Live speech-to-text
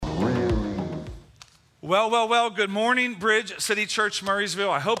Well, good morning, Bridge City Church, Murraysville.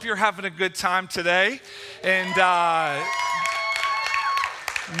 I hope you're having a good time today. And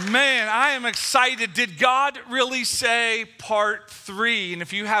man, I am excited. Did God really say part 3? And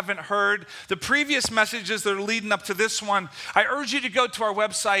if you haven't heard the previous messages that are leading up to this one, I urge you to go to our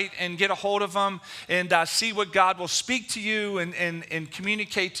website and get a hold of them and see what God will speak to you and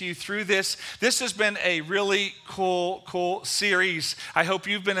communicate to you through this. This has been a really cool series. I hope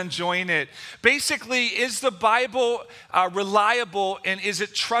you've been enjoying it. Basically, is the Bible reliable and is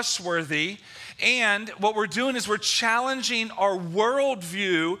it trustworthy? And what we're doing is we're challenging our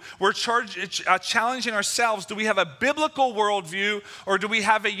worldview. We're challenging ourselves. Do we have a biblical worldview, or do we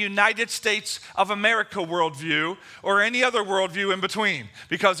have a United States of America worldview, or any other worldview in between?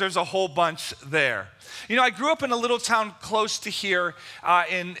 Because there's a whole bunch there. You know, I grew up in a little town close to here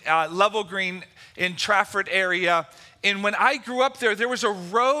in Level Green in Trafford area. And when I grew up there was a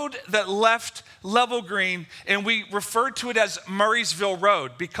road that left Level Green, and we referred to it as Murraysville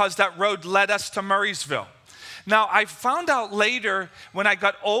Road because that road led us to Murraysville. Now, I found out later when I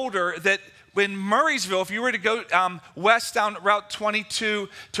got older that in Murraysville, if you were to go west down Route 22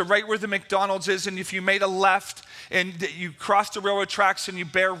 to right where the McDonald's is, and if you made a left and you crossed the railroad tracks and you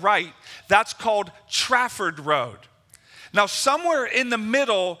bear right, that's called Trafford Road. Now, somewhere in the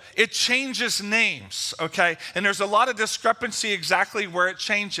middle, it changes names, okay? And there's a lot of discrepancy exactly where it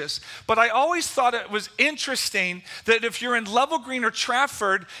changes. But I always thought it was interesting that if you're in Level Green or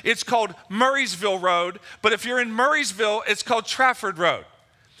Trafford, it's called Murraysville Road. But if you're in Murraysville, it's called Trafford Road.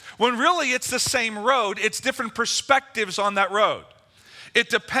 When really it's the same road, it's different perspectives on that road. It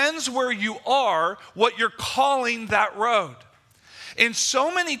depends where you are, what you're calling that road. And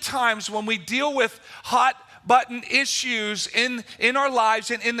so many times when we deal with hot button issues in our lives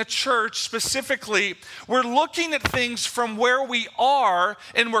and in the church specifically, we're looking at things from where we are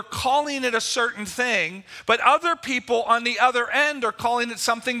and we're calling it a certain thing, but other people on the other end are calling it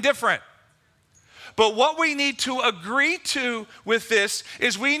something different. But what we need to agree to with this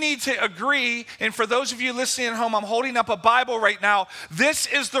is we need to agree, and for those of you listening at home, I'm holding up a Bible right now. This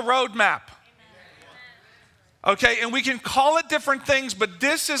is the roadmap. Okay, and we can call it different things, but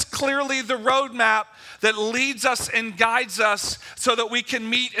this is clearly the roadmap that leads us and guides us so that we can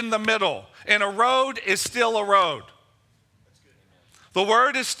meet in the middle. And a road is still a road. The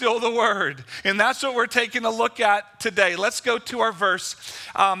word is still the word. And that's what we're taking a look at today. Let's go to our verse.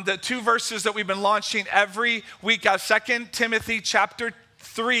 The two verses that we've been launching every week. 2 Timothy chapter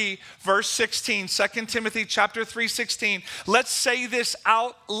 3, verse 16. 2 Timothy chapter 3, 16. Let's say this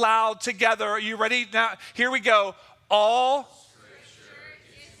out loud together. Are you ready? Now, here we go. All Scripture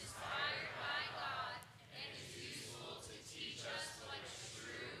is inspired by God and is useful to teach us what is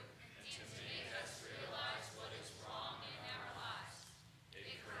true and to make us realize what is wrong in our lives.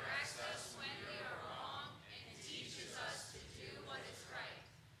 It corrects us when we are wrong and teaches us to do what is right.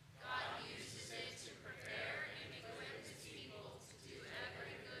 God uses it to prepare and equip His people to do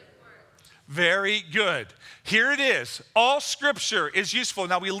every good work. Very good. Here it is. All Scripture is useful.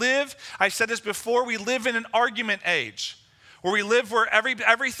 Now I said this before, we live in an argument age where we live where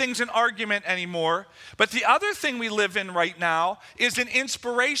everything's an argument anymore. But the other thing we live in right now is an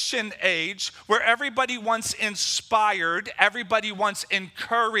inspiration age where everybody wants inspired, everybody wants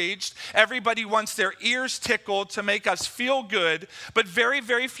encouraged, everybody wants their ears tickled to make us feel good. But very,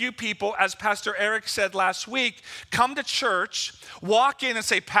 very few people, as Pastor Eric said last week, come to church, walk in and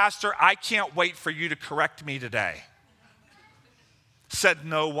say, "Pastor, I can't wait for you to correct me today." Said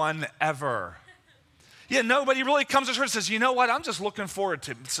no one ever. Yeah, nobody really comes to church and says, "You know what, I'm just looking forward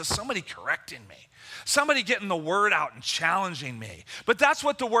to somebody correcting me. Somebody getting the word out and challenging me." But that's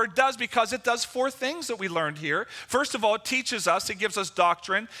what the word does, because it does 4 things that we learned here. First of all, it teaches us, it gives us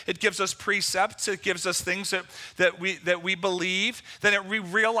doctrine, it gives us precepts, it gives us things that we believe, then we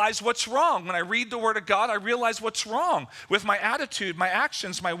realize what's wrong. When I read the word of God, I realize what's wrong with my attitude, my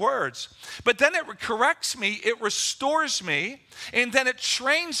actions, my words. But then it corrects me, it restores me, and then it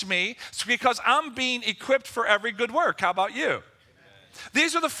trains me because I'm being equipped for every good work. How about you?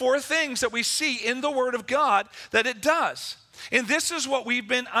 These are the 4 things that we see in the Word of God that it does. And this is what we've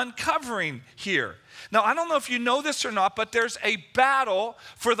been uncovering here. Now, I don't know if you know this or not, but there's a battle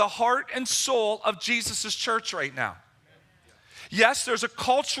for the heart and soul of Jesus' church right now. Yes, there's a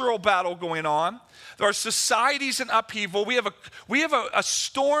cultural battle going on. There are societies in upheaval. We have a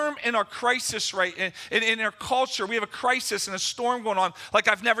storm in our crisis right in our culture. We have a crisis and a storm going on like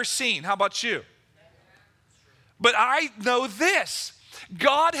I've never seen. How about you? But I know this.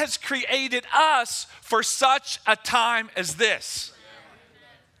 God has created us for such a time as this.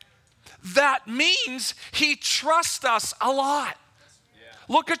 That means He trusts us a lot.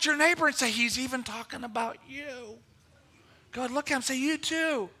 Look at your neighbor and say, he's even talking about you. Go and look at him and say, you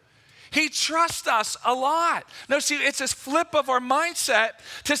too. He trusts us a lot. No, see, it's this flip of our mindset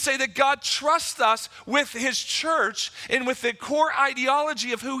to say that God trusts us with his church and with the core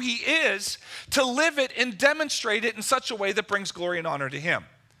ideology of who he is to live it and demonstrate it in such a way that brings glory and honor to him.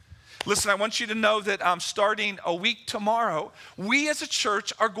 Listen, I want you to know that starting a week tomorrow, we as a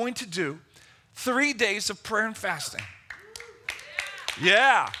church are going to do 3 days of prayer and fasting.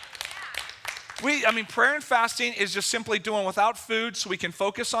 Yeah. Prayer and fasting is just simply doing without food so we can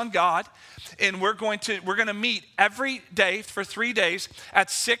focus on God. And we're going to meet every day for 3 days at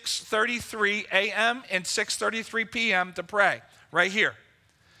 6:33 a.m. and 6:33 p.m. to pray right here.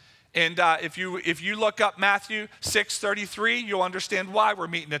 And if you look up Matthew 6:33, you'll understand why we're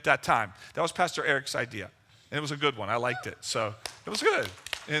meeting at that time. That was Pastor Eric's idea. And it was a good one. I liked it. So it was good.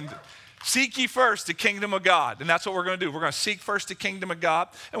 And seek ye first the kingdom of God. And that's what we're going to do. We're going to seek first the kingdom of God,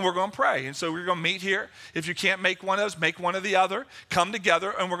 and we're going to pray. And so we're going to meet here. If you can't make one of those, make one or the other. Come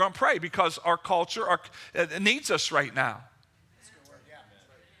together, and we're going to pray because our culture needs us right now.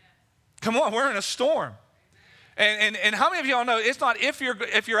 Come on, we're in a storm. And how many of y'all know it's not if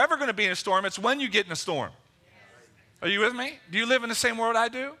you're ever going to be in a storm, it's when you get in a storm. Are you with me? Do you live in the same world I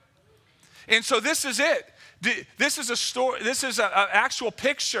do? And so this is it. This is a story. This is an actual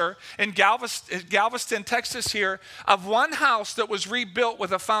picture in Galveston, Texas here of one house that was rebuilt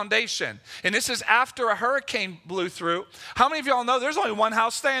with a foundation. And this is after a hurricane blew through. How many of y'all know there's only one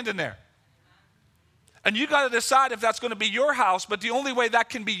house standing there? And you got to decide if that's going to be your house, but the only way that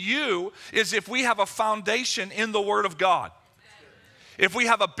can be you is if we have a foundation in the Word of God. If we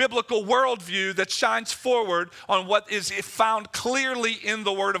have a biblical worldview that shines forward on what is found clearly in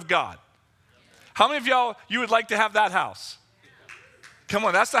the Word of God. How many of y'all, you would like to have that house? Come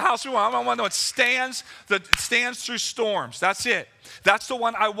on, that's the house we want. I want one that stands through storms. That's it. That's the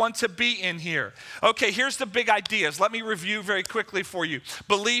one I want to be in here. Okay, here's the big ideas. Let me review very quickly for you.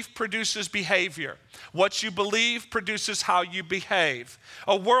 Belief produces behavior. What you believe produces how you behave.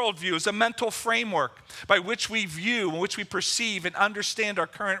 A worldview is a mental framework by which we view, in which we perceive and understand our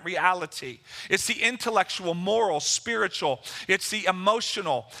current reality. It's the intellectual, moral, spiritual. It's the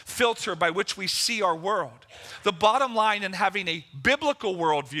emotional filter by which we see our world. The bottom line in having a biblical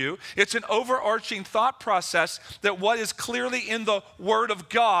worldview, it's an overarching thought process that what is clearly in the Word of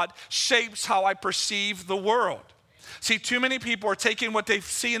God shapes how I perceive the world. See, too many people are taking what they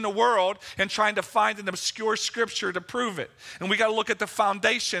see in the world and trying to find an obscure scripture to prove it. And we got to look at the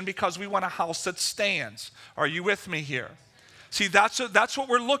foundation because we want a house that stands. Are you with me here? See, that's what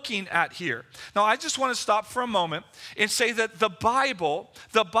we're looking at here. Now, I just want to stop for a moment and say that the Bible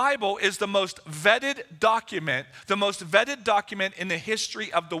is the most vetted document in the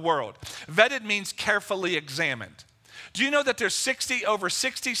history of the world. Vetted means carefully examined. Do you know that there's over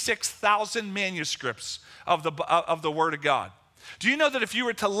 66,000 manuscripts of the Word of God? Do you know that if you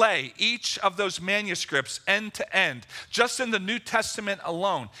were to lay each of those manuscripts end to end, just in the New Testament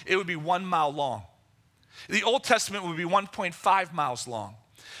alone, it would be 1 mile long? The Old Testament would be 1.5 miles long.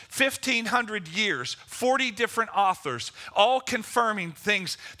 1,500 years, 40 different authors, all confirming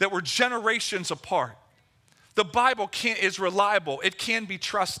things that were generations apart. The Bible is reliable. It can be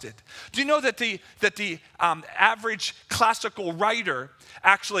trusted. Do you know that the average classical writer,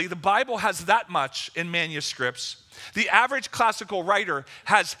 actually, the Bible has that much in manuscripts. The average classical writer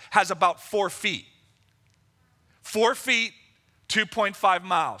has about 4 feet. 4 feet, 2.5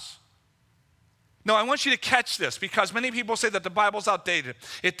 miles. No, I want you to catch this because many people say that the Bible's outdated.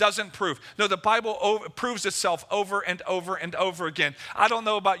 It doesn't prove. No, the Bible proves itself over and over and over again. I don't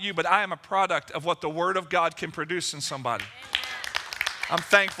know about you, but I am a product of what the Word of God can produce in somebody. I'm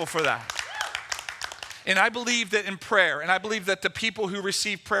thankful for that. And I believe that in prayer, and I believe that the people who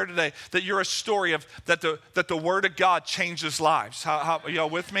receive prayer today, that you're a story of that the Word of God changes lives. How are y'all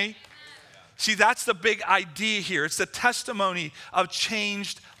with me? See, that's the big idea here. It's the testimony of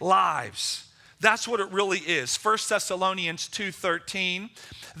changed lives. That's what it really is. 1 Thessalonians 2:13.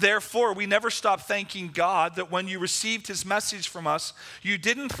 Therefore, we never stop thanking God that when you received his message from us, you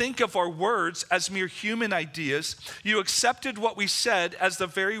didn't think of our words as mere human ideas. You accepted what we said as the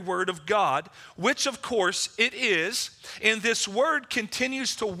very word of God, which of course it is. And this word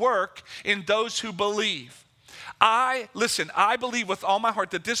continues to work in those who believe. I believe with all my heart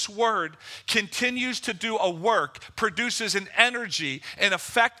that this word continues to do a work, produces an energy, an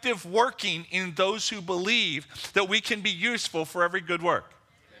effective working in those who believe that we can be useful for every good work.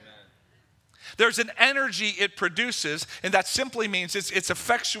 Amen. There's an energy it produces, and that simply means it's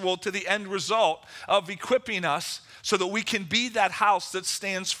effectual to the end result of equipping us so that we can be that house that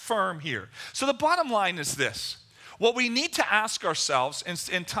stands firm here. So the bottom line is this. what we need to ask ourselves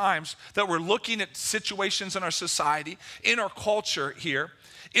in times that we're looking at situations in our society, in our culture here,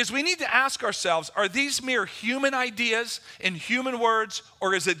 is we need to ask ourselves, are these mere human ideas and human words,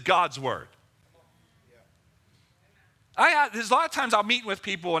 or is it God's word? There's a lot of times I'll meet with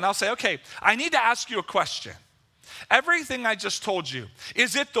people and I'll say, okay, I need to ask you a question. Everything I just told you,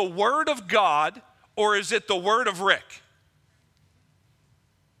 is it the word of God or is it the word of Rick?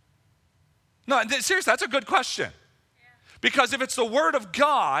 No, seriously, that's a good question. Because if it's the word of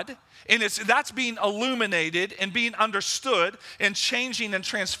God, and that's being illuminated and being understood and changing and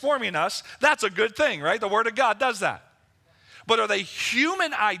transforming us, that's a good thing, right? The word of God does that. But are they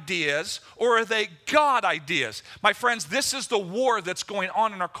human ideas or are they God ideas? My friends, this is the war that's going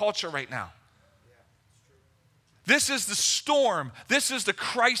on in our culture right now. This is the storm. This is the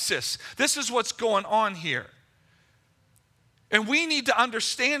crisis. This is what's going on here. And we need to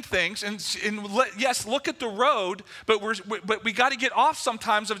understand things and yes, look at the road, but we got to get off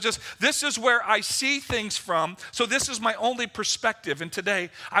sometimes of just, this is where I see things from, so this is my only perspective. And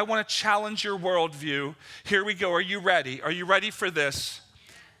today, I want to challenge your worldview. Here we go. Are you ready? Are you ready for this?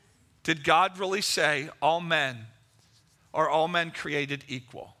 Did God really say all men created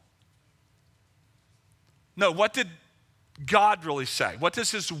equal? No, what did God really say? What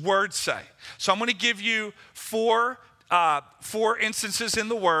does his word say? So I'm going to give you four instances in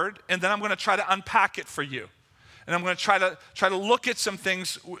the word, and then I'm going to try to unpack it for you. And I'm going to try to look at some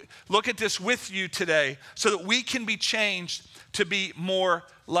things, look at this with you today so that we can be changed to be more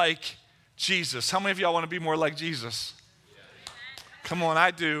like Jesus. How many of y'all want to be more like Jesus? Come on,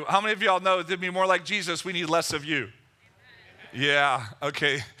 I do. How many of y'all know to be more like Jesus, we need less of you? Yeah,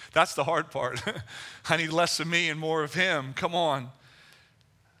 okay. That's the hard part. I need less of me and more of him. Come on.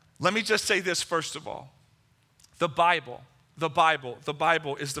 Let me just say this first of all. The Bible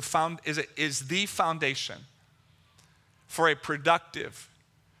is the foundation for a productive,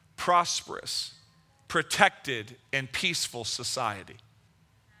 prosperous, protected, and peaceful society.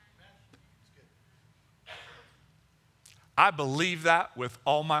 I believe that with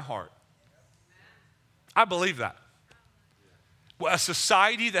all my heart. I believe that. A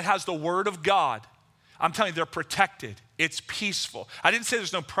society that has the word of God, I'm telling you, they're protected. It's peaceful. I didn't say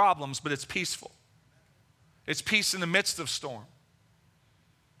there's no problems, but it's peaceful. It's peace in the midst of storm.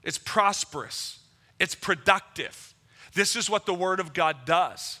 It's prosperous. It's productive. This is what the Word of God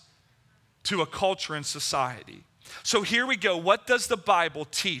does to a culture and society. So here we go. What does the Bible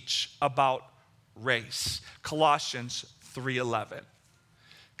teach about race? Colossians 3:11.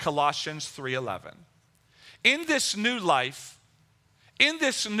 Colossians 3:11. In this new life,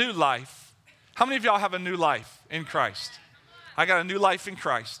 how many of y'all have a new life in Christ? I got a new life in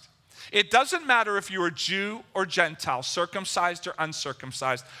Christ. It doesn't matter if you're Jew or Gentile, circumcised or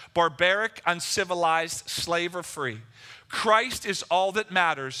uncircumcised, barbaric, uncivilized, slave or free. Christ is all that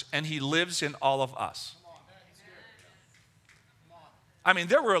matters, and he lives in all of us. I mean,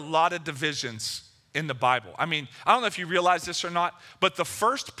 there were a lot of divisions in the Bible. I mean, I don't know if you realize this or not, but the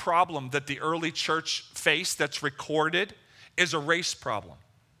first problem that the early church faced that's recorded is a race problem.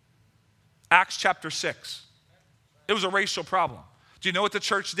 Acts chapter 6. It was a racial problem. Do you know what the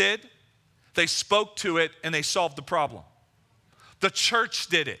church did? They spoke to it and they solved the problem. The church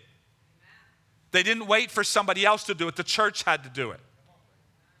did it. They didn't wait for somebody else to do it. The church had to do it.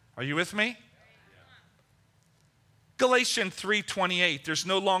 Are you with me? Galatians 3:28, there's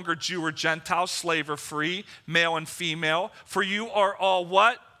no longer Jew or Gentile, slave or free, male and female, for you are all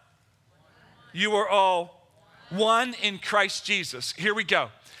what? You are all one in Christ Jesus. Here we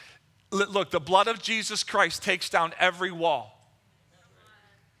go. Look, the blood of Jesus Christ takes down every wall.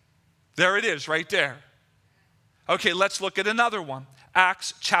 There it is, right there. Okay, let's look at another one.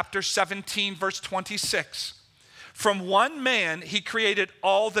 Acts chapter 17, verse 26. From one man, he created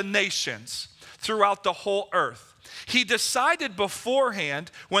all the nations throughout the whole earth. He decided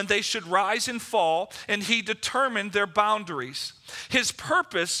beforehand when they should rise and fall, and he determined their boundaries. His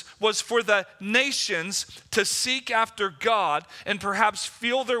purpose was for the nations to seek after God and perhaps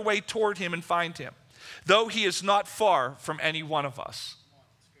feel their way toward him and find him, though he is not far from any one of us.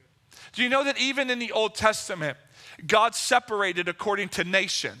 Do you know that even in the Old Testament, God separated according to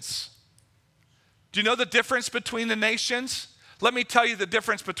nations? Do you know the difference between the nations? Let me tell you the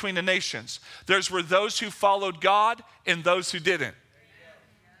difference between the nations. There were those who followed God and those who didn't.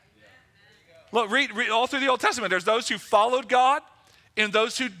 Look, read all through the Old Testament. There's those who followed God and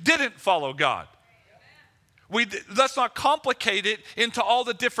those who didn't follow God. Let's not complicate it into all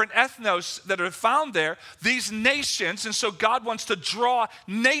the different ethnos that are found there. These nations, and so God wants to draw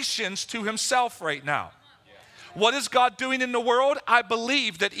nations to himself right now. What is God doing in the world? I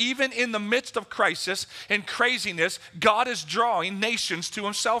believe that even in the midst of crisis and craziness, God is drawing nations to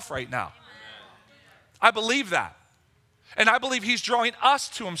himself right now. I believe that. And I believe he's drawing us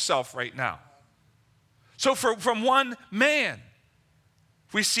to himself right now. So from one man,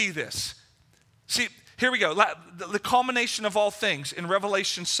 we see this. See, here we go. The culmination of all things in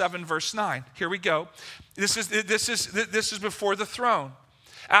Revelation 7, verse 9. Here we go. This is before the throne.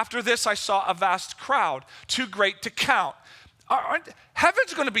 After this, I saw a vast crowd, too great to count.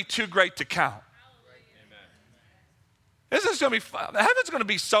 Heaven's going to be too great to count. This is going to be fun. Heaven's going to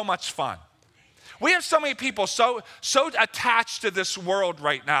be so much fun. We have so many people so attached to this world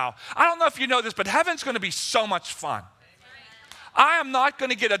right now. I don't know if you know this, but heaven's going to be so much fun. I am not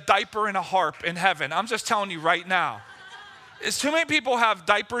going to get a diaper and a harp in heaven. I'm just telling you right now. It's too many people have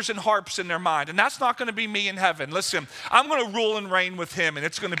diapers and harps in their mind, and that's not going to be me in heaven. Listen, I'm going to rule and reign with him, and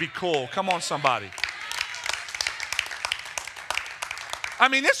it's going to be cool. Come on, somebody. I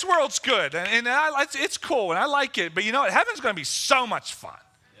mean, this world's good, and it's cool, and I like it, but you know what? Heaven's going to be so much fun.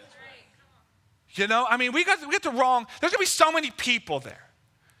 You know, I mean, we got the wrong, there's going to be so many people there.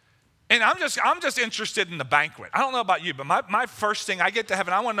 And I'm just interested in the banquet. I don't know about you, but my first thing, I get to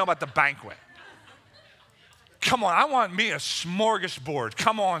heaven, I want to know about the banquet. Come on, I want me a smorgasbord.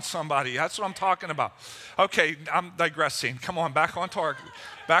 Come on, somebody. That's what I'm talking about. Okay, I'm digressing. Come on, back on target.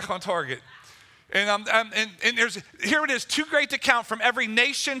 Back on target. And here it is, too great to count, from every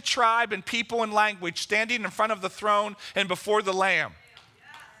nation, tribe, and people and language, standing in front of the throne and before the Lamb.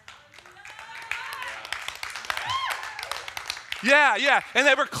 Yeah. And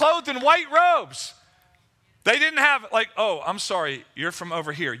they were clothed in white robes. They didn't have oh, I'm sorry, you're from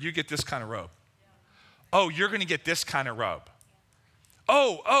over here. You get this kind of robe. Oh, you're going to get this kind of robe.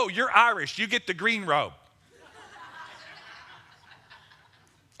 Oh, you're Irish. You get the green robe.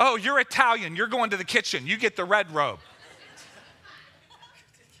 Oh, you're Italian. You're going to the kitchen. You get the red robe.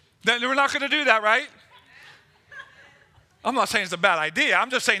 Then we're not going to do that, right? I'm not saying it's a bad idea. I'm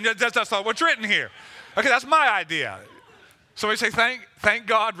just saying that's not what's written here. Okay, that's my idea. Somebody say, thank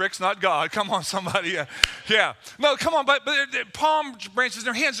God Rick's not God. Come on, somebody. Yeah. No, come on, but palm branches in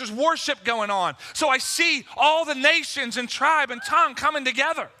their hands. There's worship going on. So I see all the nations and tribe and tongue coming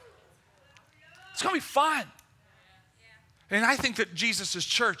together. It's going to be fun. And I think that Jesus'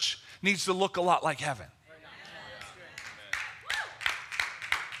 church needs to look a lot like heaven.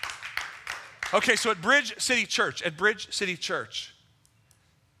 Okay, so at Bridge City Church,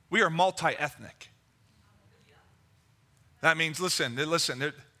 we are multi-ethnic. That means, listen,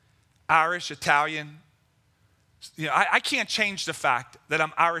 they're Irish, Italian. You know, I can't change the fact that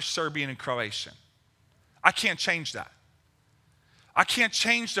I'm Irish, Serbian, and Croatian. I can't change that. I can't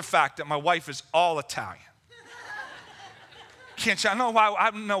change the fact that my wife is all Italian. Can't change. I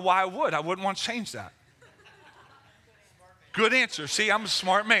don't know why I would. I wouldn't want to change that. Good answer. See, I'm a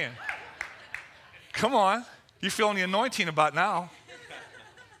smart man. Come on. You're feeling the anointing about now.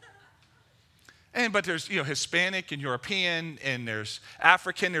 But there's, Hispanic and European, and there's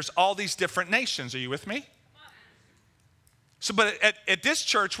African, there's all these different nations. Are you with me? So, but at this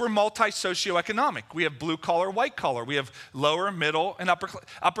church, we're multi-socioeconomic. We have blue collar, white collar. We have lower, middle, and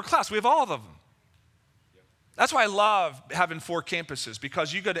upper class. We have all of them. That's why I love having 4 campuses,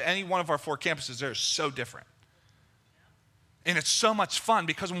 because you go to any one of our 4 campuses, they're so different. And it's so much fun,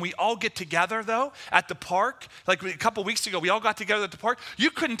 because when we all get together, though, at the park, like a couple weeks ago, we all got together at the park,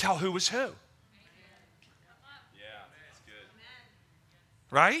 you couldn't tell who was who.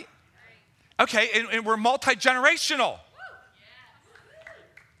 Right? Okay, and we're multi-generational.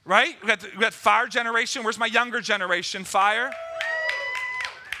 Right? We got fire generation. Where's my younger generation? Fire.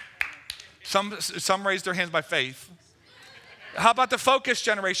 Some raised their hands by faith. How about the focus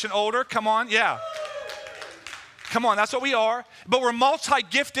generation? Older? Come on, yeah. Come on, that's what we are. But we're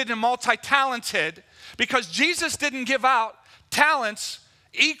multi-gifted and multi-talented, because Jesus didn't give out talents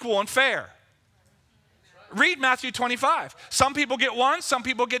equal and fair. Read Matthew 25. Some people get 1, some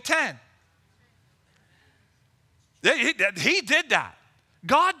people get 10. He did that.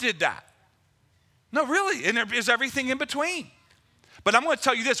 God did that. No, really, and there is everything in between. But I'm going to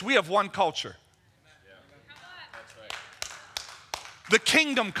tell you this, we have one culture. The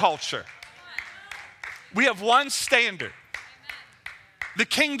kingdom culture. We have one standard. The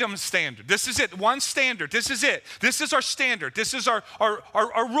kingdom standard. This is it. One standard. This is it. This is our standard. This is our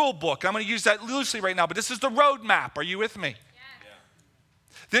rule book. I'm going to use that loosely right now, but this is the roadmap. Are you with me? Yeah.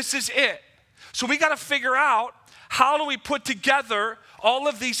 This is it. So we got to figure out, how do we put together all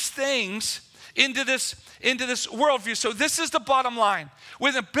of these things into this worldview? So this is the bottom line.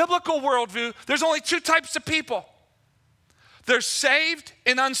 With a biblical worldview, there's only 2 types of people. There's saved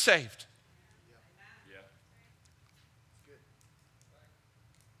and unsaved.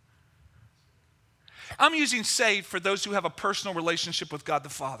 I'm using saved for those who have a personal relationship with God the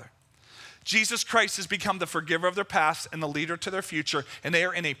Father. Jesus Christ has become the forgiver of their past and the leader to their future, and they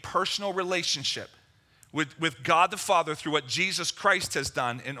are in a personal relationship with God the Father through what Jesus Christ has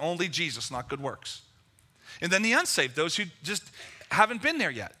done, and only Jesus, not good works. And then the unsaved, those who just haven't been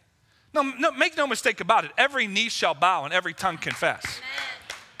there yet. No, make no mistake about it. Every knee shall bow and every tongue confess. Amen.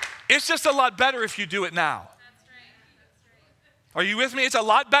 It's just a lot better if you do it now. That's right. Are you with me? It's a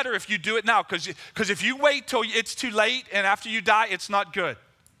lot better if you do it now, because if you wait till it's too late and after you die, it's not good.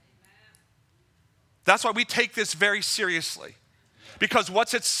 That's why we take this very seriously, because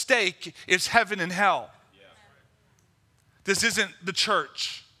what's at stake is heaven and hell. This isn't the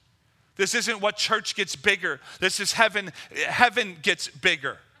church. This isn't what church gets bigger. This is heaven. Heaven gets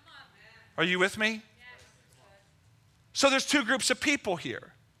bigger. Are you with me? So there's two groups of people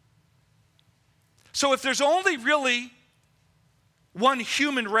here. So if there's only really one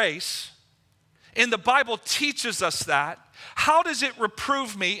human race, and the Bible teaches us that, how does it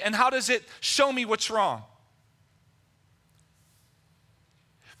reprove me and how does it show me what's wrong?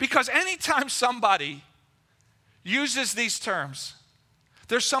 Because anytime somebody uses these terms,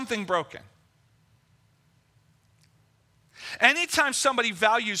 there's something broken. Anytime somebody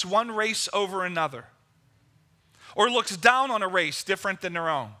values one race over another, or looks down on a race different than their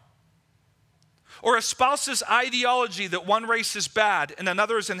own, or espouses ideology that one race is bad and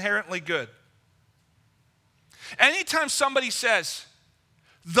another is inherently good, anytime somebody says,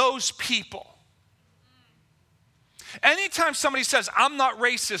 those people, anytime somebody says, I'm not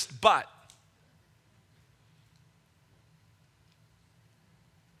racist, but,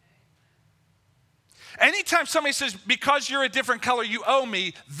 anytime somebody says, because you're a different color, you owe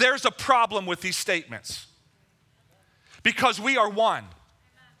me, there's a problem with these statements. Because we are one.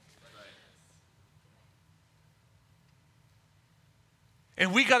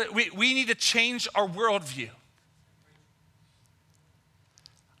 And we need to change our worldview.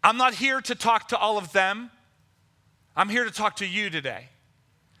 I'm not here to talk to all of them. I'm here to talk to you today.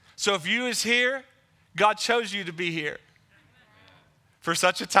 So if you is here, God chose you to be here for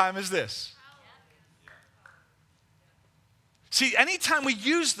such a time as this. See, anytime we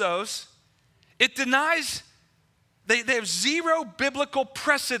use those, it denies, they have zero biblical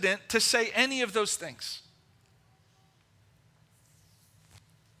precedent to say any of those things.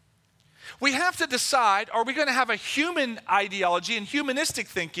 We have to decide, are we going to have a human ideology and humanistic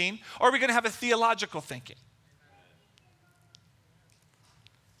thinking, or are we going to have a theological thinking?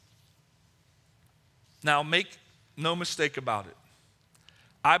 Now, make no mistake about it.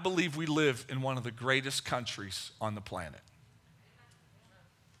 I believe we live in one of the greatest countries on the planet.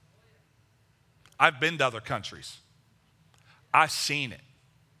 I've been to other countries. I've seen it.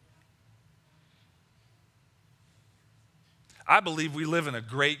 I believe we live in a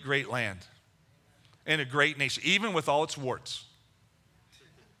great, great land, in a great nation, even with all its warts.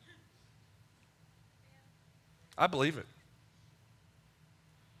 I believe it.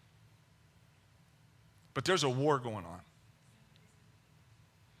 But there's a war going on.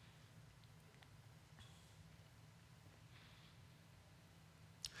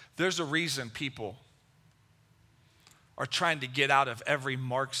 There's a reason people are trying to get out of every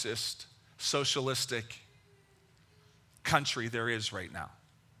Marxist, socialistic country there is right now.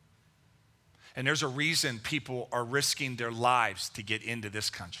 And there's a reason people are risking their lives to get into this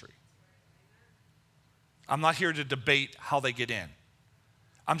country. I'm not here to debate how they get in.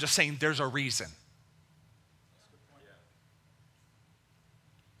 I'm just saying there's a reason.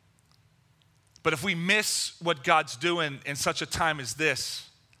 But if we miss what God's doing in such a time as this,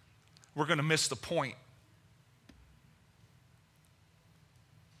 we're going to miss the point.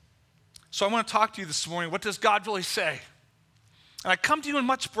 So I want to talk to you this morning. What does God really say? And I come to you in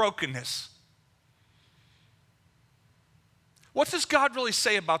much brokenness. What does God really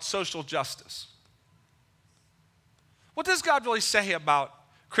say about social justice? What does God really say about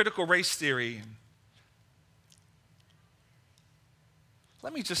critical race theory?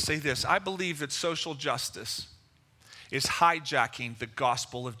 Let me just say this. I believe that social justice is hijacking the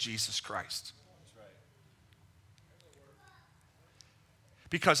gospel of Jesus Christ.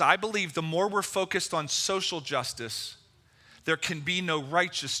 Because I believe the more we're focused on social justice, there can be no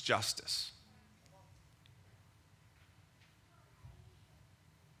righteous justice.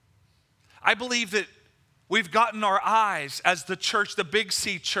 I believe that we've gotten our eyes, as the church, the Big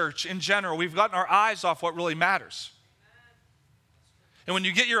C church in general, we've gotten our eyes off what really matters. And when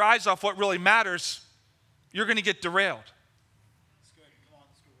you get your eyes off what really matters, you're going to get derailed.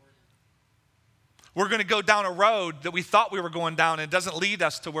 We're going to go down a road that we thought we were going down, and it doesn't lead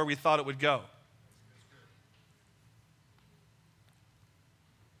us to where we thought it would go.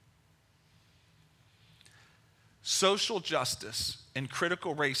 Social justice and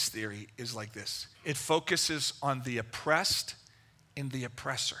critical race theory is like this. It focuses on the oppressed and the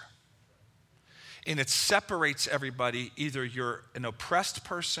oppressor. And it separates everybody. Either you're an oppressed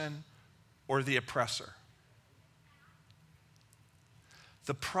person or the oppressor.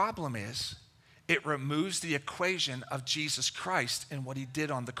 The problem is, it removes the equation of Jesus Christ and what he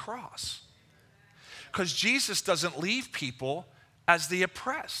did on the cross. Because Jesus doesn't leave people as the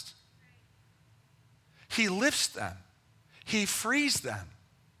oppressed. He lifts them. He frees them.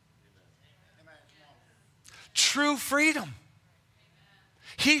 True freedom.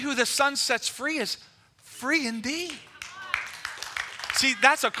 He who the Son sets free is free indeed. See,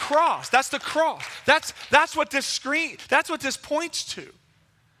 that's a cross. That's the cross. That's what this points to.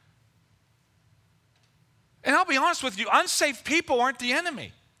 And I'll be honest with you, unsaved people aren't the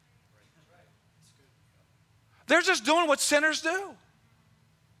enemy. They're just doing what sinners do.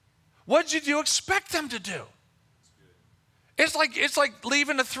 What did you expect them to do? It's like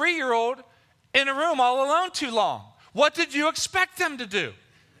leaving a 3-year-old in a room all alone too long. What did you expect them to do?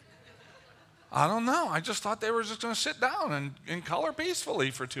 I don't know. I just thought they were just going to sit down and color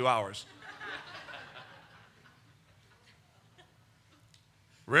peacefully for 2 hours.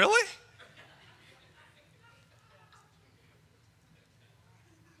 Really?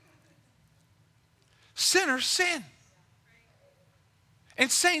 Sinners sin. And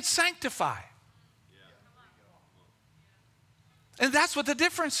saints sanctify. And that's what the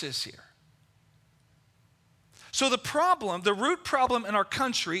difference is here. So the root problem in our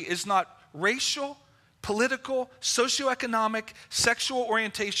country is not racial, political, socioeconomic, sexual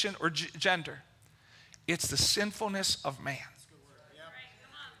orientation, or gender. It's the sinfulness of man.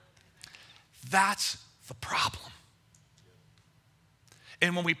 That's the problem.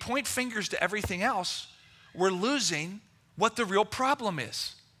 And when we point fingers to everything else, we're losing what the real problem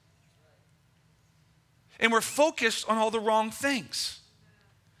is. And we're focused on all the wrong things.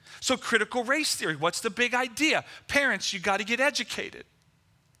 So critical race theory, what's the big idea? Parents, you got to get educated.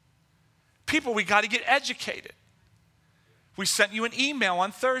 People, we got to get educated. We sent you an email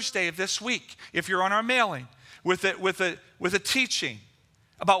on Thursday of this week, if you're on our mailing, with a teaching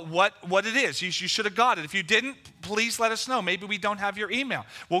about what it is. You should have got it. If you didn't, please let us know. Maybe we don't have your email.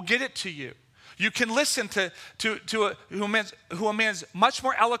 We'll get it to you. You can listen to a man's much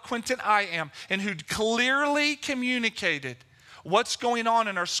more eloquent than I am, and who clearly communicated what's going on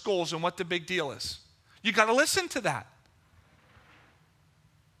in our schools and what the big deal is. You got to listen to that.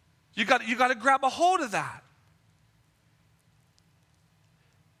 You got to grab a hold of that.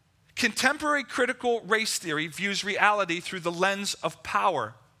 Contemporary critical race theory views reality through the lens of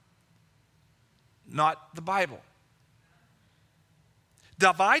power, not the Bible.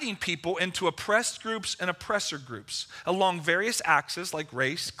 Dividing people into oppressed groups and oppressor groups along various axes like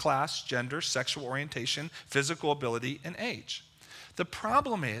race, class, gender, sexual orientation, physical ability, and age. The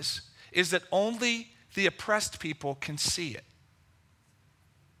problem is that only the oppressed people can see it.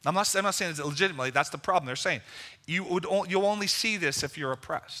 I'm not saying it's legitimately, that's the problem. They're saying you'll only see this if you're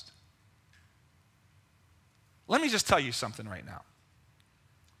oppressed. Let me just tell you something right now.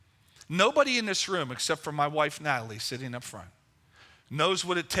 Nobody in this room, except for my wife Natalie sitting up front, knows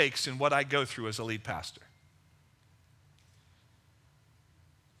what it takes and what I go through as a lead pastor.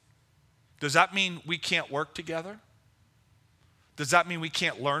 Does that mean we can't work together? Does that mean we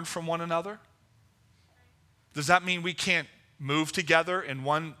can't learn from one another? Does that mean we can't move together in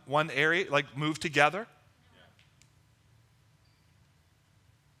one area, like move together?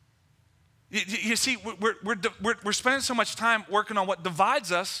 You see, we're spending so much time working on what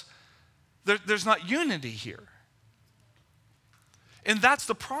divides us, there's not unity here. And that's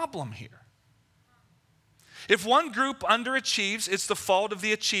the problem here. If one group underachieves, it's the fault of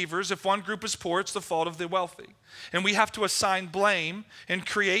the achievers. If one group is poor, it's the fault of the wealthy. And we have to assign blame and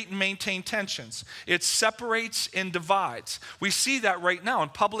create and maintain tensions. It separates and divides. We see that right now.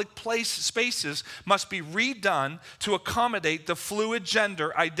 And public spaces must be redone to accommodate the fluid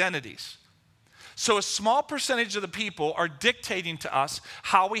gender identities. So a small percentage of the people are dictating to us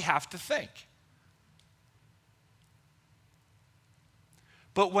how we have to think.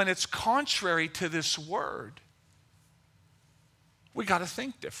 But when it's contrary to this word, we got to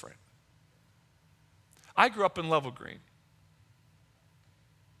think different. I grew up in Level Green.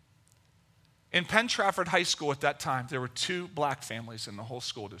 In Penn Trafford High School at that time, there were 2 black families in the whole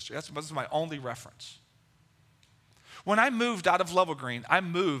school district. That's my only reference. When I moved out of Level Green, I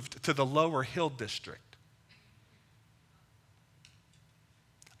moved to the Lower Hill District.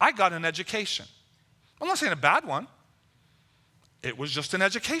 I got an education. I'm not saying a bad one. It was just an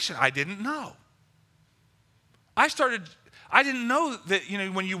education. I didn't know. I didn't know that,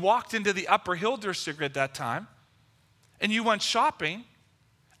 when you walked into the Upper Hill District at that time, and you went shopping,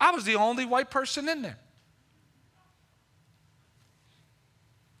 I was the only white person in there.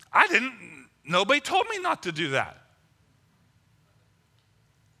 Nobody told me not to do that.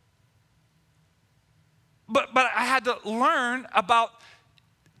 But I had to learn about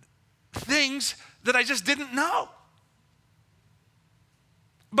things that I just didn't know.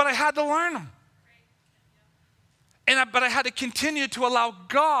 But I had to learn them. But I had to continue to allow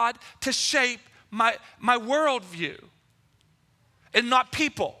God to shape my worldview and not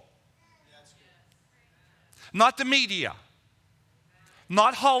people. Not the media.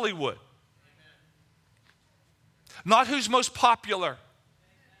 Not Hollywood. Not who's most popular.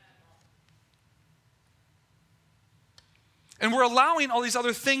 And we're allowing all these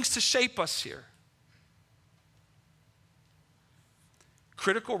other things to shape us here.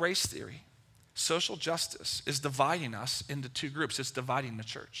 Critical race theory, social justice is dividing us into two groups. It's dividing the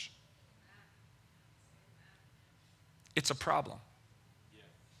church. It's a problem.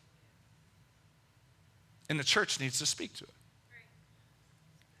 And the church needs to speak to it.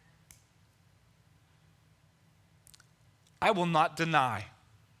 I will not deny,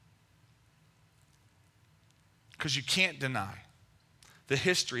 because you can't deny the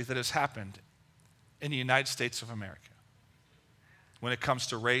history that has happened in the United States of America when it comes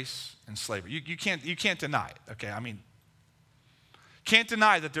to race and slavery. You can't deny it, okay? I mean, can't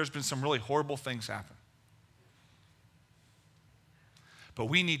deny that there's been some really horrible things happen. But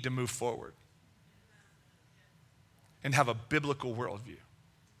we need to move forward and have a biblical worldview.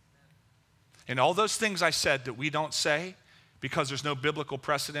 And all those things I said that we don't say because there's no biblical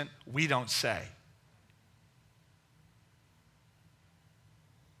precedent, we don't say.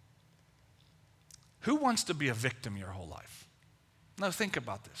 Who wants to be a victim your whole life? No, think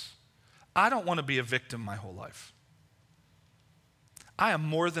about this. I don't want to be a victim my whole life. I am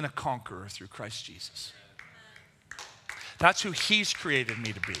more than a conqueror through Christ Jesus. That's who He's created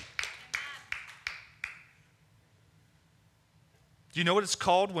me to be. Do you know what it's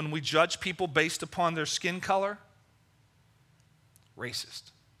called when we judge people based upon their skin color?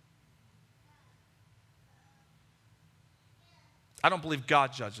 Racist. I don't believe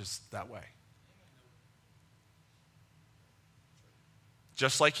God judges that way.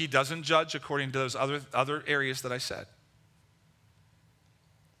 Just like He doesn't judge according to those other areas that I said.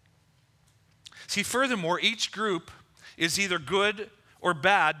 See, furthermore, each group is either good or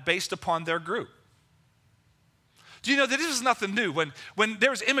bad based upon their group. Do you know that this is nothing new? When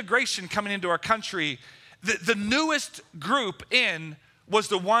there was immigration coming into our country, the newest group in was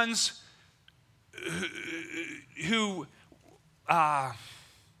the ones who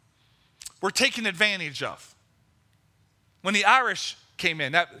were taken advantage of. When the Irish came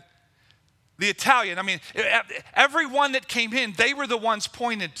in, the Italian, I mean, everyone that came in, they were the ones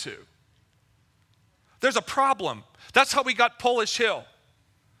pointed to. There's a problem. That's how we got Polish Hill.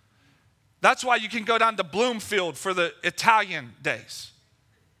 That's why you can go down to Bloomfield for the Italian days.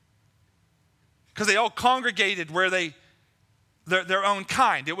 Because they all congregated where their own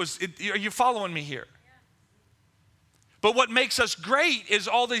kind. Are you following me here? But what makes us great is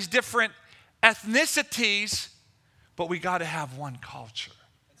all these different ethnicities, but we got to have one culture.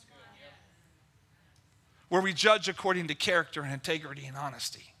 Where we judge according to character and integrity and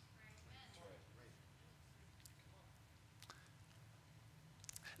honesty.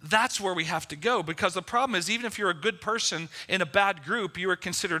 That's where we have to go, because the problem is, even if you're a good person in a bad group, you are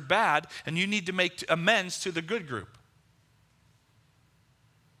considered bad, and you need to make amends to the good group.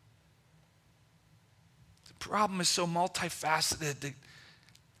 The problem is so multifaceted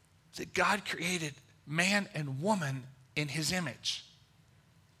that God created man and woman in His image.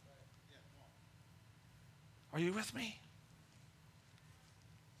 Are you with me?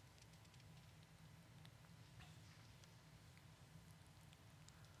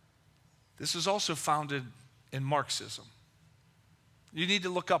 This is also founded in Marxism. You need to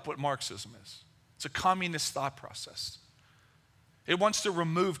look up what Marxism is. It's a communist thought process. It wants to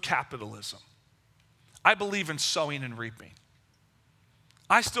remove capitalism. I believe in sowing and reaping.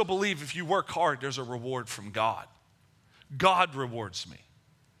 I still believe if you work hard, there's a reward from God. God rewards me.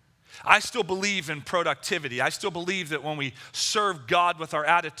 I still believe in productivity. I still believe that when we serve God with our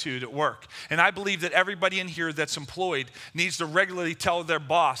attitude at work, and I believe that everybody in here that's employed needs to regularly tell their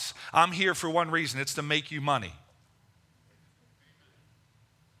boss, I'm here for one reason, it's to make you money.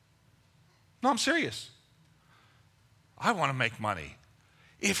 No, I'm serious. I want to make money.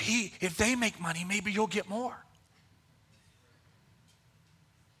 If they make money, maybe you'll get more.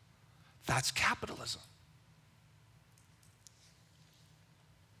 That's capitalism.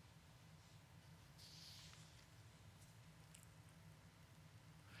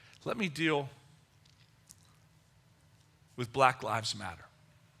 Let me deal with Black Lives Matter.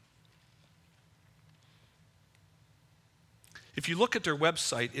 If you look at their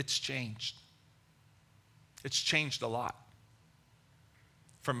website, it's changed. It's changed a lot.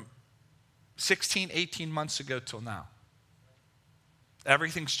 From 16, 18 months ago till now.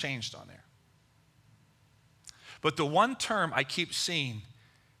 Everything's changed on there. But the one term I keep seeing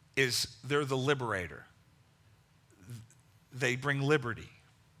is they're the liberator. They bring liberty.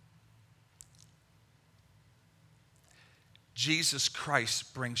 Jesus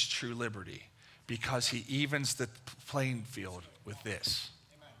Christ brings true liberty because he evens the playing field with this.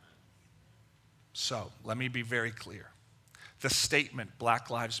 So, let me be very clear. The statement,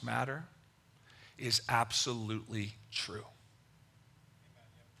 Black Lives Matter, is absolutely true.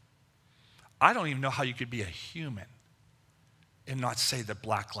 I don't even know how you could be a human and not say that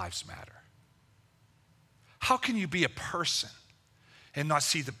Black Lives Matter. How can you be a person and not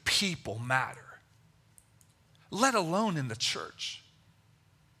see the people matter, let alone in the church?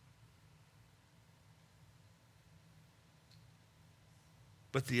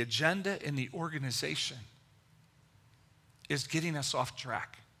 But the agenda in the organization is getting us off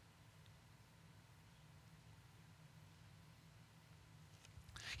track.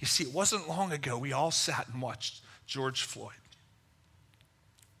 You see, it wasn't long ago we all sat and watched George Floyd.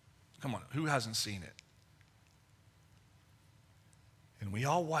 Come on, who hasn't seen it? And we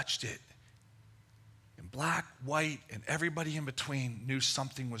all watched it. And black, white, and everybody in between knew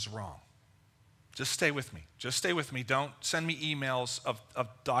something was wrong. Just stay with me. Just stay with me. Don't send me emails of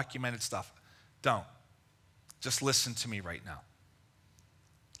documented stuff. Don't. Just listen to me right now.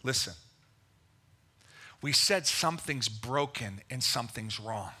 Listen. We said something's broken and something's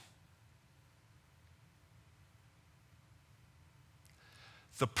wrong.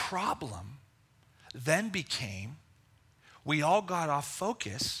 The problem then became we all got off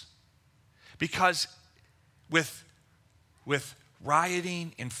focus because with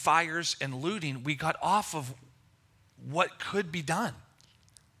rioting and fires and looting, we got off of what could be done.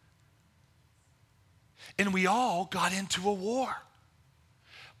 And we all got into a war.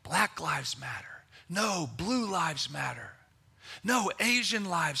 Black lives matter. No, blue lives matter. No, Asian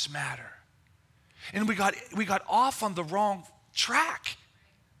lives matter. And we got off on the wrong track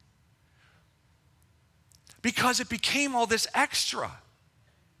because it became all this extra.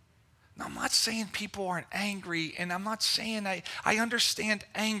 Now, I'm not saying people aren't angry, and I'm not saying I understand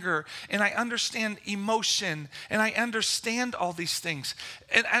anger, and I understand emotion, and I understand all these things.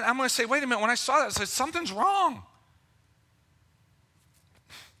 And I'm going to say, wait a minute, when I saw that, I said, something's wrong.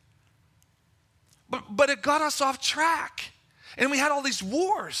 But it got us off track. And we had all these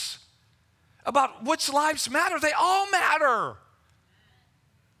wars about which lives matter. They all matter.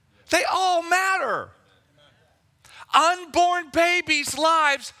 They all matter. Unborn babies'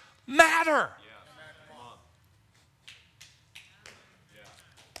 lives matter.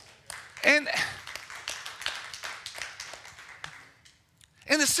 And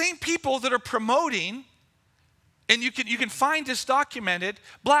the same people that are promoting, and you can find this documented,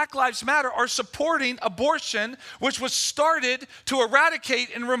 Black Lives Matter are supporting abortion, which was started to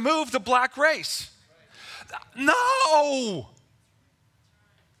eradicate and remove the black race. No!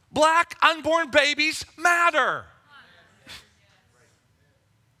 Black unborn babies matter.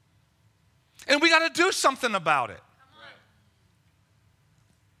 And we got to do something about it.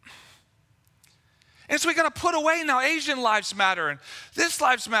 And so we got to put away now Asian lives matter and this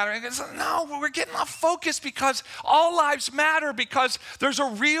lives matter. And it's, no, we're getting off focus because all lives matter because there's a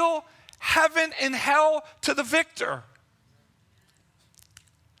real heaven and hell to the victor.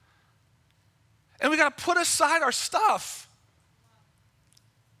 And we got to put aside our stuff.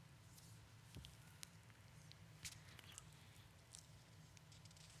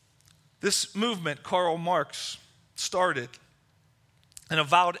 This movement, Karl Marx started, an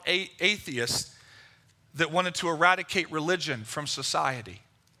avowed atheist that wanted to eradicate religion from society.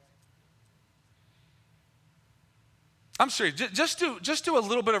 I'm serious. Just do a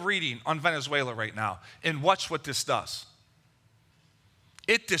little bit of reading on Venezuela right now and watch what this does.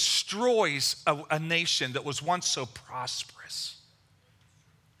 It destroys a nation that was once so prosperous.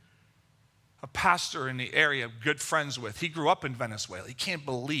 A pastor in the area, good friends with, he grew up in Venezuela. He can't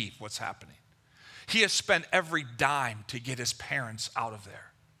believe what's happening. He has spent every dime to get his parents out of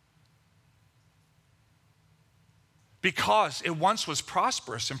there. Because it once was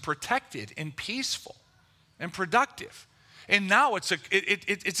prosperous and protected and peaceful and productive. And now it's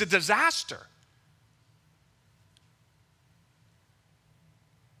a disaster.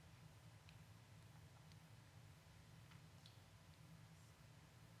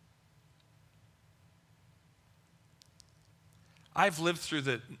 I've lived through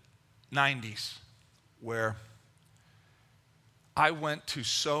the 90s where I went to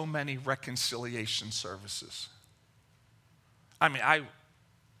so many reconciliation services. I mean,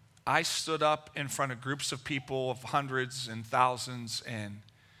 I stood up in front of groups of people of hundreds and thousands, and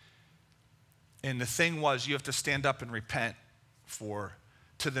the thing was, you have to stand up and repent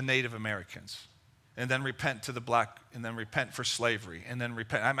to the Native Americans, and then repent to the black, and then repent for slavery, and then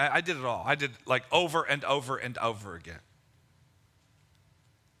repent. I mean, I did it all. I did like over and over and over again.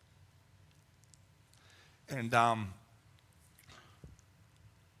 And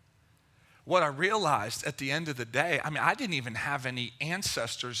what I realized at the end of the day, I mean, I didn't even have any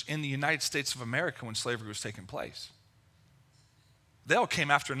ancestors in the United States of America when slavery was taking place. They all came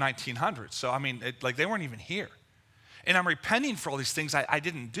after 1900. So, I mean, they weren't even here. And I'm repenting for all these things I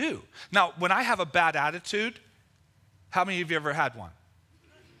didn't do. Now, when I have a bad attitude, how many of you ever had one?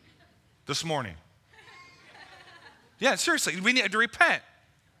 This morning. Yeah, seriously, we need to repent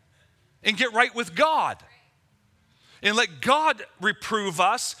and get right with God. And let God reprove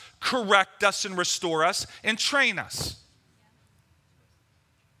us, correct us, and restore us, and train us.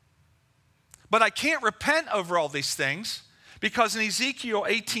 But I can't repent over all these things because in Ezekiel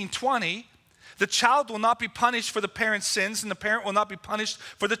 18:20, the child will not be punished for the parent's sins, and the parent will not be punished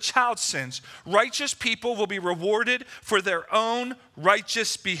for the child's sins. Righteous people will be rewarded for their own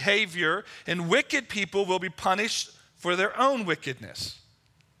righteous behavior, and wicked people will be punished for their own wickedness.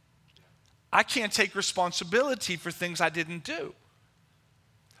 I can't take responsibility for things I didn't do.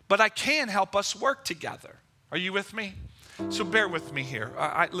 But I can help us work together. Are you with me? So bear with me here.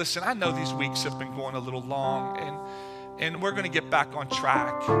 Listen, I know these weeks have been going a little long, and we're going to get back on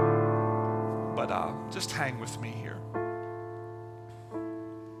track. But just hang with me here.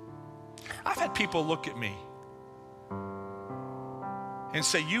 I've had people look at me and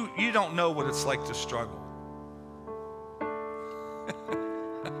say, you don't know what it's like to struggle.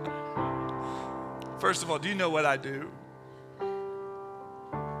 First of all, do you know what I do?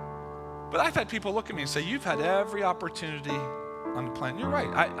 But I've had people look at me and say, you've had every opportunity on the planet. You're right.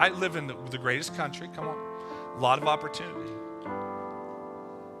 I live in the greatest country. Come on. A lot of opportunity.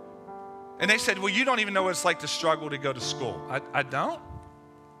 And they said, well, you don't even know what it's like to struggle to go to school. I don't.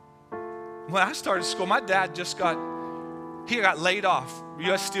 When I started school, my dad got laid off.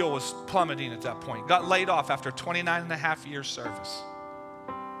 U.S. Steel was plummeting at that point. Got laid off after 29 and a half years service.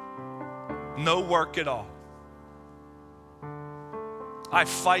 No work at all. I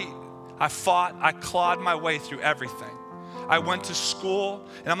fought, I clawed my way through everything. I went to school,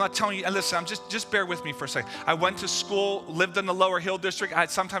 and I'm not telling you, and listen, just bear with me for a second. I went to school, lived in the Lower Hill District. I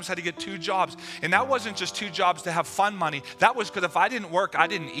sometimes had to get 2 jobs. And that wasn't just 2 jobs to have fun money. That was because if I didn't work, I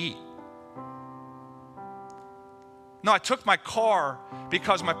didn't eat. No, I took my car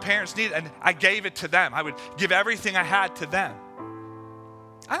because my parents needed it, and I gave it to them. I would give everything I had to them.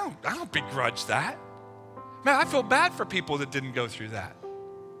 I don't begrudge that. Man, I feel bad for people that didn't go through that.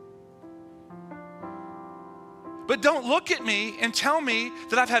 But don't look at me and tell me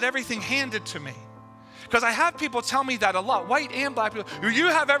that I've had everything handed to me. Because I have people tell me that a lot, white and black people. You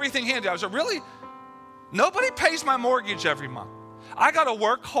have everything handed. I was like, really? Nobody pays my mortgage every month. I got to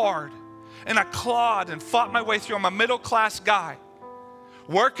work hard. And I clawed and fought my way through. I'm a middle-class guy.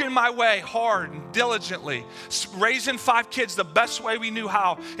 Working my way hard and diligently, raising 5 kids the best way we knew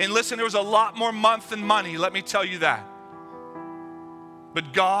how. And listen, there was a lot more month than money, let me tell you that.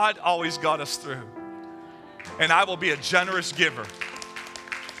 But God always got us through. And I will be a generous giver.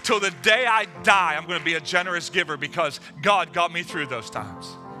 Till the day I die, I'm going to be a generous giver because God got me through those times.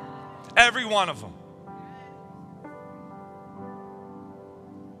 Every one of them.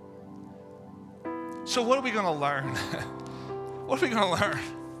 So what are we going to learn? What are we going to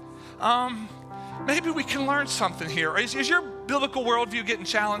learn? Maybe we can learn something here. Is your biblical worldview getting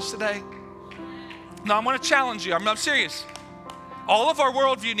challenged today? No, I'm going to challenge you. I'm serious. All of our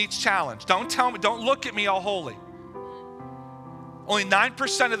worldview needs challenge. Don't tell me, don't look at me all holy. Only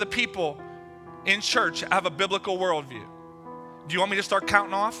 9% of the people in church have a biblical worldview. Do you want me to start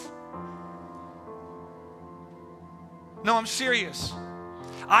counting off? No, I'm serious.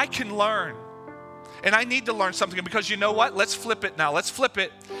 I can learn. And I need to learn something because you know what? Let's flip it now. Let's flip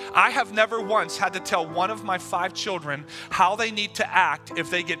it. I have never once had to tell one of my 5 children how they need to act if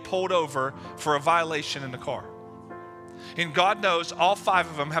they get pulled over for a violation in the car. And God knows all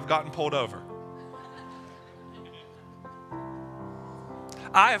 5 of them have gotten pulled over.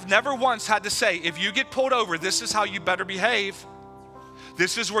 I have never once had to say, if you get pulled over, this is how you better behave.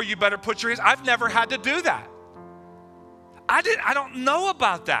 This is where you better put your hands. I've never had to do that. I don't know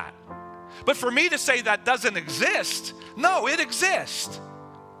about that. But for me to say that doesn't exist, no, it exists.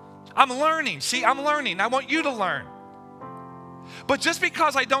 I'm learning. See, I'm learning. I want you to learn. But just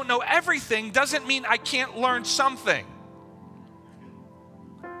because I don't know everything doesn't mean I can't learn something.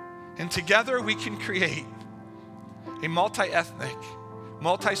 And together we can create a multi-ethnic,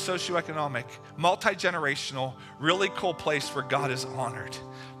 multi-socioeconomic, multi-generational, really cool place where God is honored.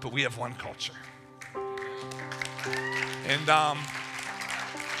 But we have one culture. And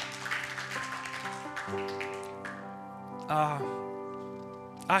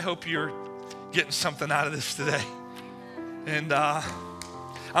I hope you're getting something out of this today. And I'm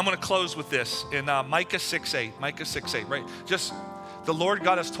going to close with this in Micah 6:8. Micah 6:8, right? Just the Lord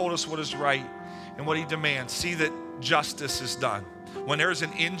God has told us what is right and what he demands. See that justice is done. When there is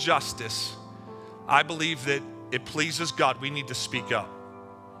an injustice, I believe that it pleases God. We need to speak up.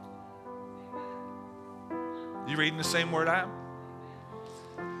 You reading the same word I am?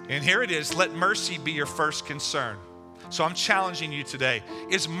 And here it is. Let mercy be your first concern. So I'm challenging you today.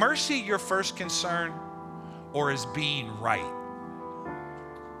 Is mercy your first concern, or is being right?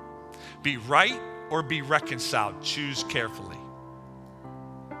 Be right or be reconciled. Choose carefully.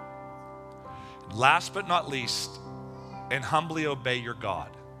 Last but not least, and humbly obey your God.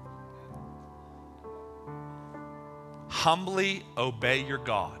 Humbly obey your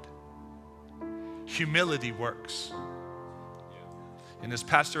God. Humility works. And as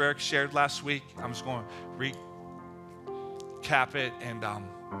Pastor Eric shared last week, I'm just going to recap it. And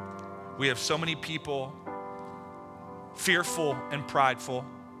we have so many people fearful and prideful.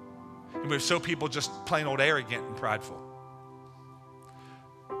 And we have so people just plain old arrogant and prideful.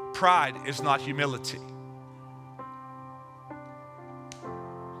 Pride is not humility.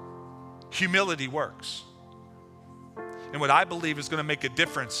 Humility works. And what I believe is going to make a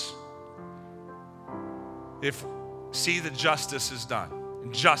difference if see that justice is done.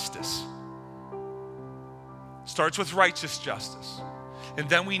 And justice starts with righteous justice. And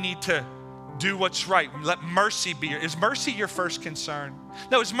then we need to do what's right. Let mercy be. Is mercy your first concern?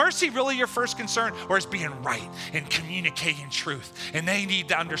 No, is mercy really your first concern? Or is being right and communicating truth? And they need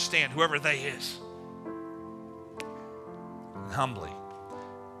to understand, whoever they is. Humbly.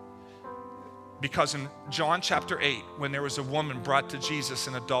 Because in John chapter 8, when there was a woman brought to Jesus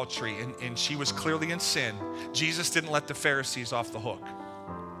in adultery and she was clearly in sin, Jesus didn't let the Pharisees off the hook.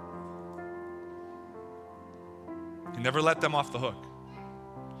 He never let them off the hook.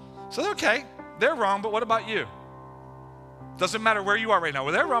 So okay, they're wrong, but what about you? Doesn't matter where you are right now.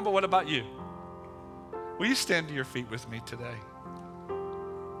 Well, they're wrong, but what about you? Will you stand to your feet with me today?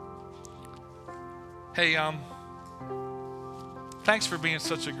 Hey, thanks for being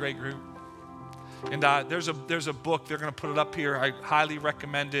such a great group. And there's a book, they're going to put it up here. I highly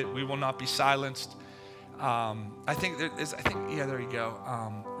recommend it. We Will Not Be Silenced. Yeah, there you go.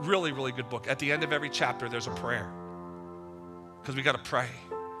 Really, really good book. At the end of every chapter, there's a prayer. Because we got to pray,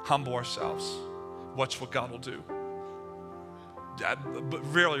 humble ourselves, watch what God will do. But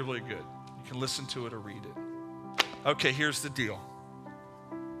really, really good. You can listen to it or read it. Okay, here's the deal.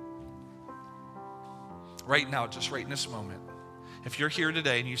 Right now, just right in this moment, if you're here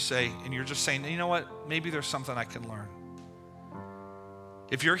today and you're just saying, you know what, maybe there's something I can learn.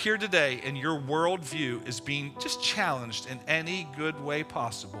 If you're here today and your worldview is being just challenged in any good way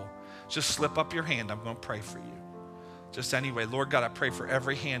possible, just slip up your hand. I'm going to pray for you. Just anyway, Lord God, I pray for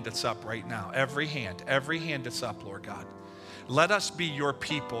every hand that's up right now. Every hand that's up, Lord God. Let us be your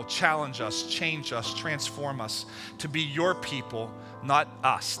people. Challenge us, change us, transform us to be your people, not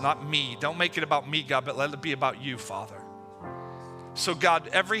us, not me. Don't make it about me, God, but let it be about you, Father. So God,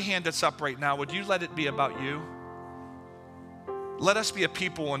 every hand that's up right now, would you let it be about you? Let us be a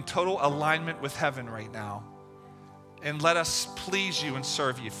people in total alignment with heaven right now. And let us please you and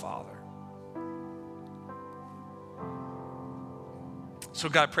serve you, Father. So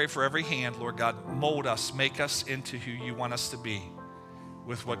God, I pray for every hand, Lord God, mold us, make us into who you want us to be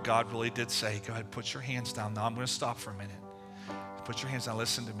with what God really did say. Go ahead, put your hands down. Now I'm going to stop for a minute. Put your hands down,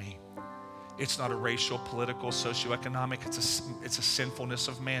 listen to me. It's not a racial, political, socioeconomic, it's a sinfulness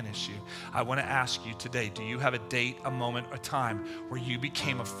of man issue. I want to ask you today, do you have a date, a moment, a time where you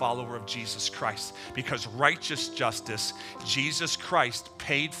became a follower of Jesus Christ? Because righteous justice, Jesus Christ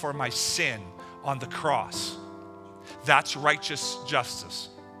paid for my sin on the cross. That's righteous justice.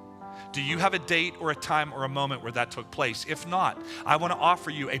 Do you have a date or a time or a moment where that took place? If not, I want to offer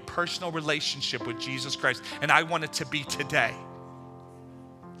you a personal relationship with Jesus Christ, and I want it to be today.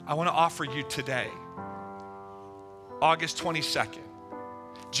 I want to offer you today, August 22nd,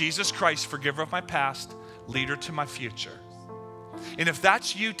 Jesus Christ, forgiver of my past, leader to my future. And if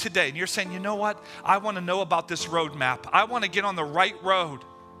that's you today, and you're saying, you know what? I want to know about this roadmap. I want to get on the right road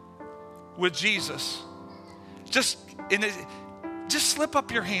with Jesus. Just slip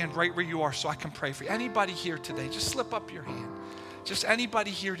up your hand right where you are so I can pray for you. Anybody here today, just slip up your hand. Just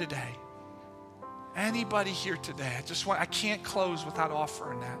anybody here today. Anybody here today? I can't close without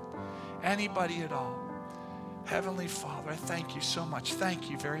offering that. Anybody at all? Heavenly Father, I thank you so much. Thank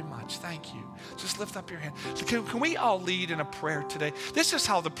you very much. Thank you. Just lift up your hand. So can we all lead in a prayer today? This is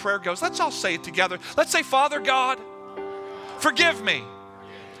how the prayer goes. Let's all say it together. Let's say, Father God, forgive me.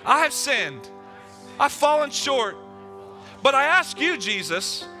 I have sinned. I've fallen short. But I ask you,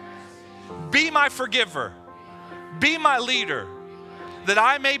 Jesus, be my forgiver. Be my leader, that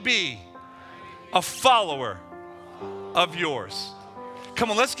I may be a follower of yours. Come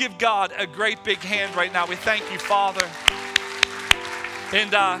on, let's give God a great big hand right now. We thank you, Father.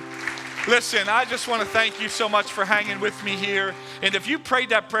 And listen, I just want to thank you so much for hanging with me here. And if you prayed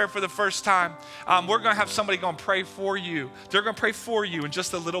that prayer for the first time, we're going to have somebody going to pray for you. They're going to pray for you in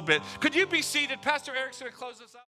just a little bit. Could you be seated? Pastor Eric's going to close us up.